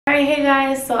Alright, hey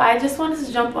guys, so I just wanted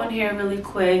to jump on here really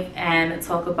quick and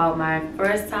talk about my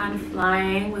first time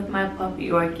flying with my puppy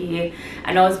Yorkie.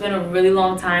 I know it's been a really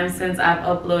long time since I've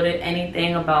uploaded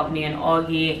anything about me and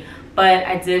Augie, but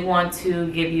I did want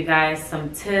to give you guys some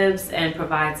tips and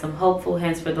provide some hopeful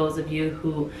hints for those of you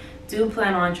who do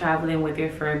plan on traveling with your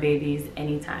fur babies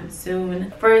anytime soon.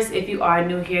 First, if you are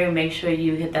new here, make sure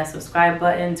you hit that subscribe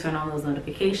button, turn on those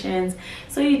notifications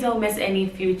so you don't miss any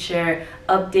future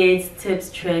updates, tips,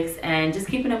 tricks, and just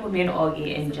keeping up with me and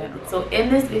Augie in general. So in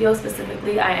this video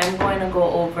specifically, I am going to go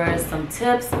over some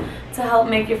tips to help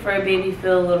make your fur baby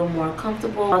feel a little more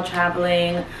comfortable while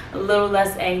traveling, a little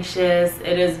less anxious.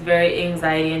 It is very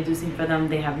anxiety inducing for them.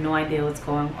 They have no idea what's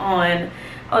going on.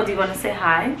 Oh, do you want to say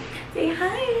hi? Say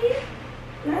hi.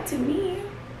 Not to me.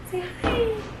 Say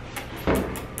hi.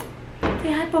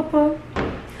 Say hi, Papa.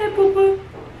 Hi, Papa.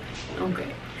 Okay.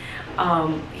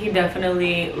 He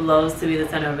definitely loves to be the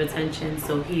center of attention,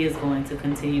 so he is going to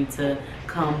continue to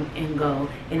come and go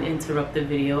and interrupt the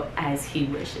video as he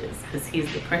wishes, because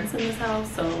he's the prince in this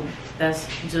house, so that's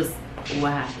just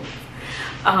what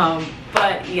happens.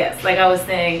 But yes, like I was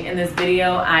saying, in this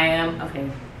video, I am... Okay,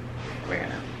 we're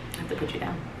gonna have to put you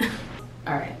down.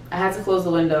 All right, I had to close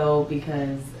the window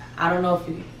because I don't know if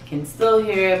you can still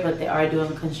hear it, but they are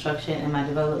doing construction in my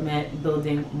development,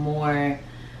 building more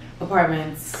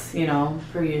apartments, you know,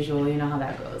 per usual, you know how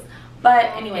that goes. But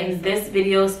anyway, in this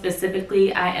video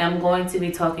specifically, I am going to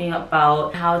be talking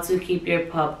about how to keep your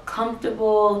pup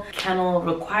comfortable, kennel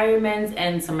requirements,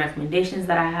 and some recommendations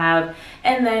that I have,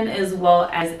 and then as well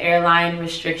as airline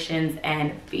restrictions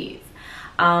and fees.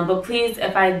 But please,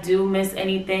 if I do miss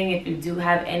anything, if you do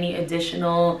have any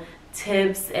additional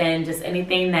tips and just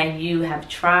anything that you have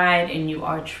tried and you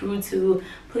are true to,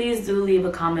 please do leave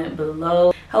a comment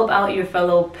below. Help out your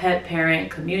fellow pet parent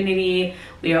community.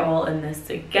 We are all in this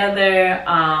together,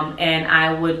 and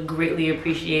I would greatly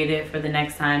appreciate it for the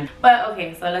next time. But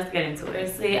okay, so let's get into it.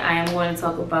 Firstly, I am going to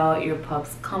talk about your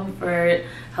pup's comfort,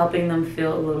 helping them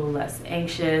feel a little less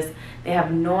anxious. They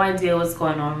have no idea what's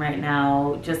going on right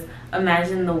now. Just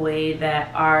imagine the way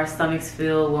that our stomachs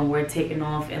feel when we're taking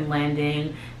off and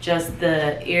landing. Just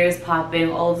the ears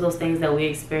popping, all of those things that we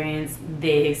experience,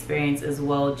 they experience as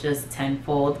well, just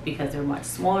tenfold, because they're much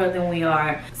smaller than we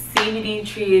are. CBD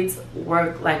treats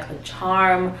work like a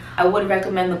charm. I would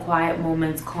recommend the Quiet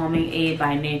Moments Calming Aid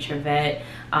by Nature Vet. It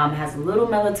has a little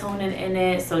melatonin in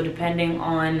it, so depending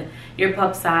on your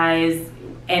pup size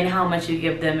and how much you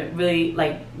give them, it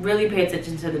really pay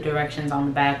attention to the directions on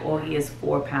the back. Augie is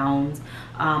 4 pounds.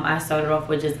 I started off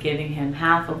with just giving him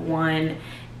half of one.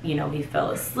 You know, he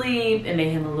fell asleep. It made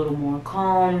him a little more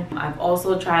calm. I've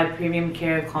also tried premium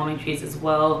care calming treats as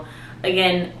well.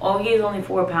 Again, Augie is only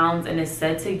 4 pounds and is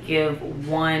said to give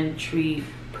 1 treat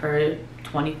per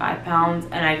 25 pounds,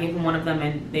 and I gave him one of them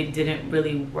and they didn't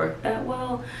really work that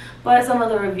well, but some of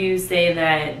the reviews say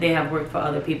that they have worked for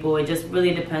other people. It just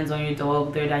really depends on your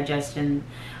dog, their digestion,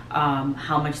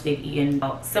 how much they've eaten,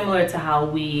 similar to how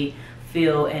we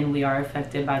feel and we are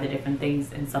affected by the different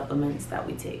things and supplements that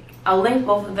we take. I'll link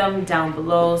both of them down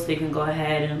below so you can go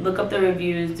ahead and look up the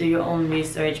reviews, do your own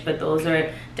research, but those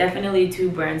are definitely 2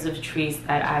 brands of treats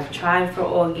that I've tried for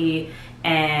Augie,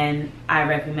 and I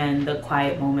recommend the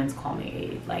Quiet Moments Calming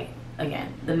Aid. Like,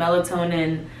 again, the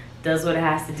melatonin does what it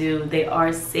has to do. They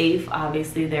are safe,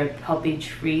 obviously, they're puppy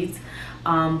treats,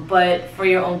 but for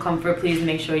your own comfort, please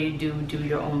make sure you do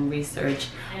your own research.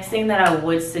 The thing that I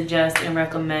would suggest and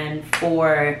recommend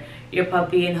for your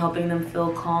puppy and helping them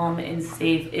feel calm and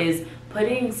safe is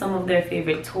putting some of their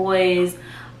favorite toys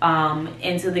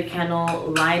into the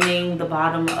kennel, lining the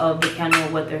bottom of the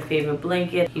kennel with their favorite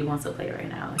blanket. He wants to play right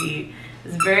now. He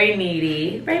is very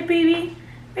needy, right baby?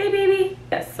 Right baby?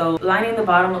 Yes, so lining the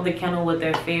bottom of the kennel with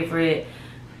their favorite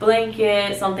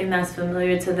blanket, something that's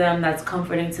familiar to them, that's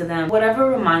comforting to them, whatever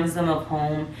reminds them of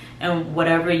home, and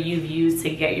whatever you've used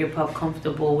to get your pup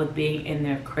comfortable with being in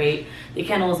their crate. The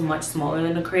kennel is much smaller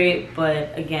than the crate,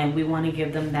 but again, we want to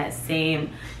give them that same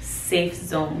safe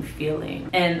zone feeling.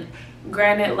 And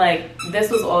granted, like, this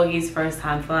was Augie's first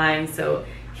time flying, so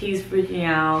he's freaking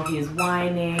out, he's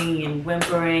whining and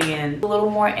whimpering and a little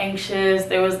more anxious.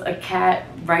 There was a cat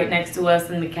right next to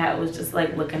us and the cat was just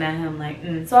like looking at him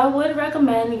like, So I would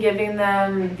recommend giving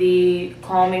them the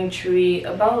calming treat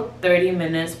about 30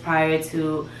 minutes prior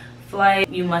to flight.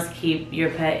 You must keep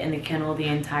your pet in the kennel the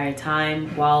entire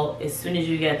time. While as soon as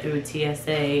you get through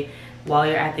TSA, while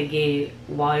you're at the gate,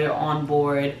 while you're on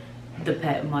board, the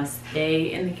pet must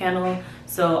stay in the kennel.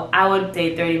 So I would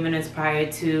say 30 minutes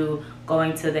prior to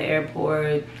going to the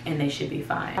airport and they should be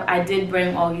fine. I did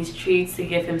bring Augie's treats to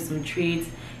give him some treats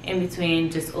in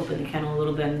between, just open the kennel a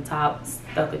little bit in the top,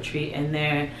 stuck a treat in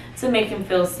there to make him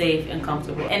feel safe and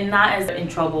comfortable and not as in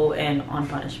trouble and on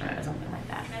punishment or something like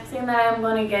that. Next thing that I'm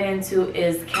going to get into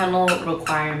is kennel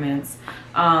requirements.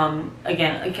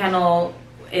 Again, a kennel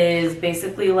is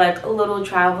basically like a little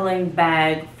traveling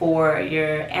bag for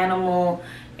your animal,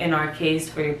 in our case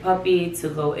for your puppy, to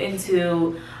go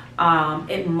into.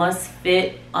 It must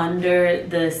fit under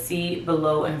the seat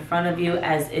below in front of you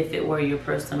as if it were your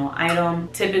personal item.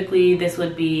 Typically this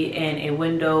would be in a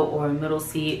window or a middle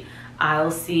seat.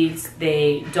 Aisle seats,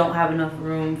 they don't have enough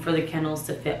room for the kennels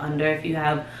to fit under. If you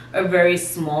have a very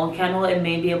small kennel, it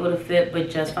may be able to fit, but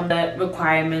just from the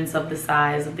requirements of the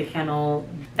size of the kennel,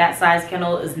 that size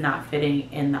kennel is not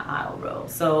fitting in the aisle row.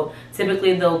 So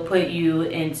typically they'll put you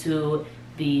into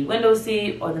the window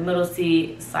seat or the middle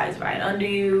seat, size right under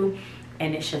you,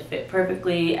 and it should fit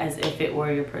perfectly as if it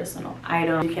were your personal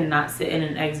item. You cannot sit in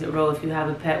an exit row if you have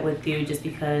a pet with you, just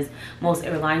because most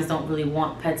airlines don't really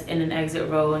want pets in an exit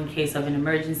row in case of an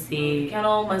emergency. The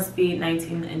kennel must be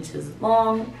 19 inches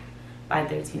long by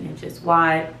 13 inches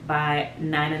wide by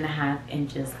 9.5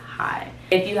 inches high.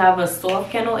 If you have a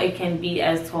soft kennel, it can be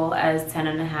as tall as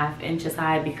 10.5 inches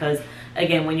high, because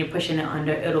again, when you're pushing it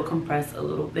under, it'll compress a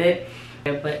little bit.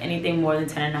 But anything more than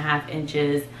 10.5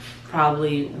 inches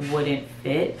probably wouldn't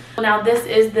fit. Now this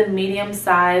is the medium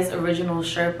size original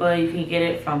Sherpa. You can get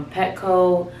it from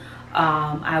Petco.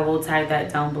 I will tag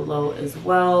that down below as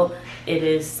well. It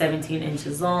is 17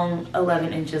 inches long,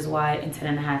 11 inches wide, and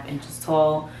 10.5 inches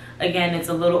tall. Again, it's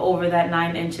a little over that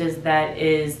 9 inches that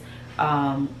is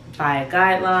by a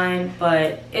guideline,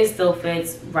 but it still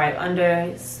fits right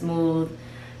under, smooth,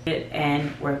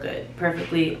 and we're good.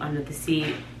 Perfectly under the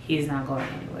seat. He's not going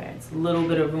anywhere. It's a little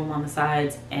bit of room on the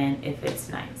sides and it fits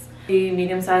nice. The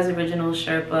medium-sized original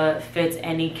Sherpa fits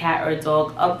any cat or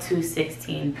dog up to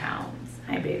 16 pounds.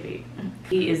 Hi, baby.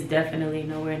 He is definitely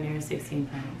nowhere near 16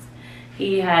 pounds.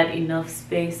 He had enough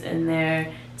space in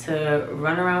there to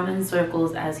run around in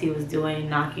circles as he was doing,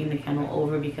 knocking the kennel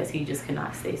over because he just could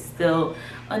not stay still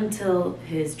until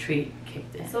his treat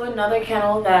kicked in. So another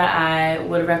kennel that I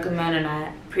would recommend, and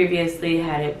I previously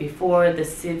had it before, the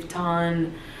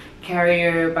Sivton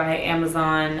Carrier by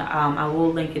Amazon. I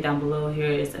will link it down below.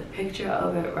 Here is a picture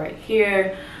of it right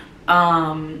here.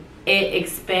 It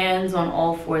expands on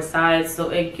all four sides, so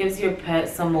it gives your pet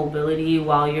some mobility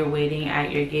while you're waiting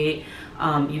at your gate.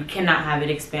 You cannot have it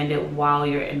expanded while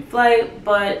you're in flight,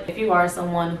 but if you are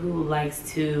someone who likes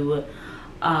to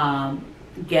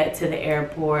get to the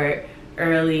airport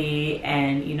early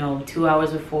and 2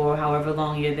 hours before, however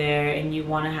long you're there, and you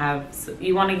want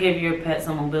to give your pet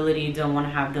some mobility, you don't want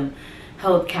to have them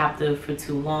held captive for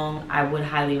too long, I would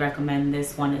highly recommend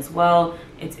this one as well.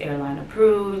 It's airline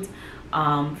approved,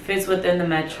 fits within the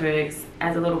metrics,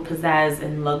 adds a little pizzazz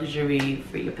and luxury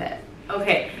for your pet.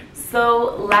 Okay,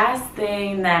 so last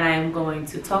thing that I'm going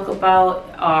to talk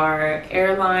about are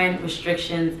airline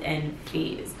restrictions and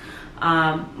fees.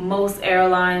 Most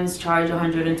airlines charge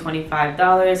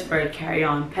 $125 for a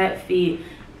carry-on pet fee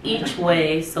each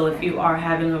way. So if you are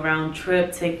having a round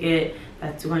trip ticket,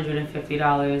 that's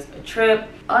 $250 a trip.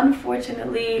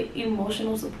 Unfortunately,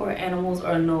 emotional support animals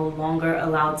are no longer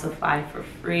allowed to fly for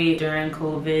free. During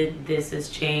COVID, this has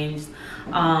changed.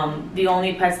 The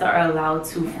only pets that are allowed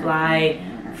to fly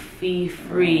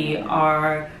fee-free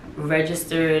are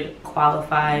registered,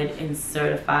 qualified, and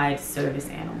certified service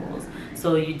animals.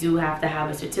 So you do have to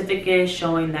have a certificate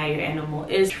showing that your animal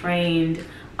is trained.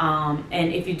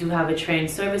 And if you do have a trained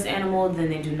service animal, then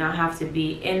they do not have to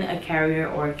be in a carrier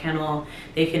or a kennel.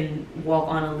 They can walk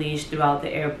on a leash throughout the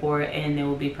airport and they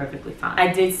will be perfectly fine.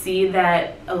 I did see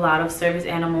that a lot of service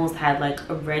animals had like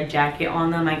a red jacket on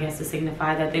them, I guess to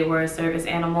signify that they were a service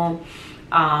animal.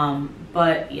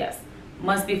 But yes,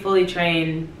 must be fully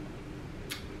trained,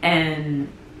 and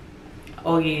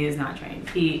Augie is not trained.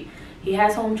 He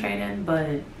has home training,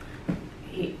 but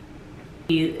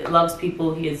he loves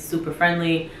people. He is super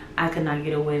friendly. I could not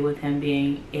get away with him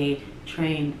being a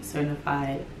trained,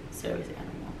 certified service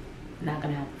animal. Not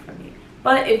gonna happen for me.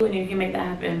 But if you can make that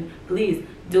happen, please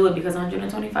do it, because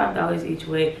 $125 each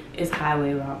way is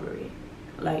highway robbery.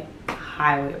 Like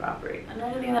highway robbery.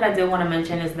 Another thing that I did want to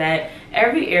mention is that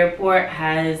every airport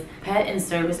has pet and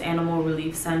service animal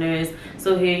relief centers.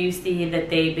 So here you see that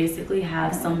they basically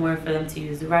have somewhere for them to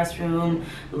use the restroom,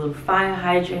 a little fire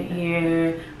hydrant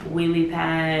here, wheelie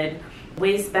pad,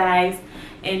 waste bags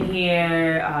in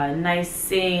here, a nice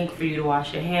sink for you to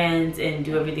wash your hands and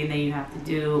do everything that you have to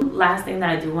do. Last thing that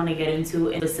I do want to get into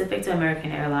is specific to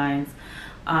American Airlines.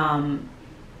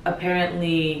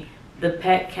 Apparently the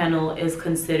pet kennel is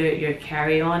considered your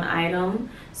carry-on item.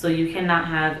 So you cannot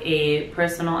have a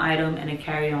personal item and a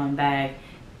carry-on bag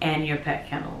and your pet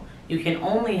kennel. You can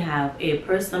only have a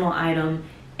personal item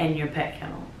and your pet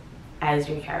kennel as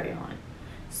your carry-on.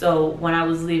 So when I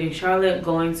was leaving Charlotte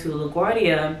going to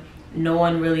LaGuardia, no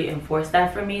one really enforced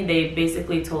that for me. They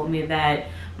basically told me that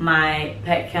my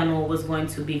pet kennel was going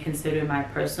to be considered my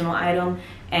personal item,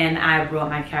 and I brought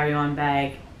my carry-on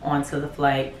bag onto the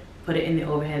flight, put it in the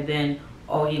overhead bin,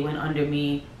 Augie went under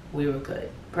me, we were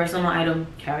good. Personal item,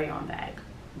 carry-on bag.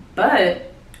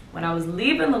 But when I was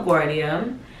leaving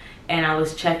LaGuardia and I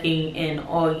was checking in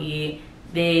Augie,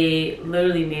 they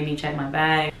literally made me check my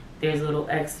bag. There's a little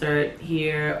excerpt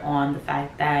here on the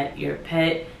fact that your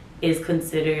pet is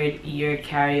considered your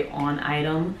carry-on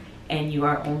item and you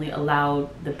are only allowed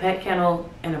the pet kennel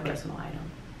and a personal item.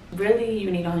 Really,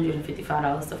 you need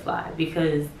 $155 to fly,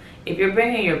 because if you're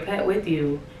bringing your pet with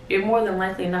you, you're more than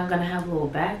likely not gonna have a little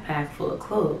backpack full of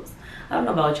clothes. I don't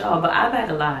know about y'all, but I bag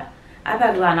a lot.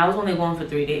 And I was only going for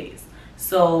 3 days.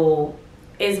 So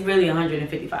it's really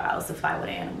 $155 to fly with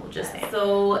an animal, just saying.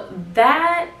 So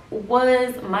that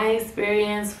was my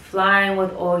experience flying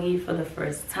with Augie for the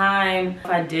first time. If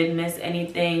I did miss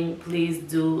anything, please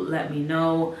do let me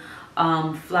know.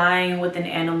 Flying with an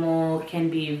animal can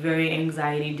be very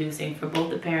anxiety-inducing for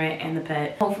both the parent and the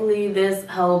pet. Hopefully this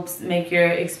helps make your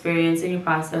experience and your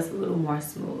process a little more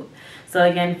smooth. So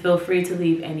again, feel free to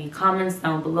leave any comments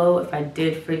down below if I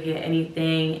did forget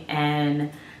anything,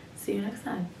 and see you next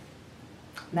time.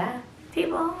 Bye.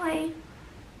 T-boy. Bye.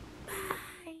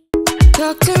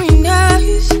 Talk to me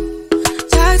nice,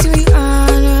 talk to me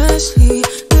honestly.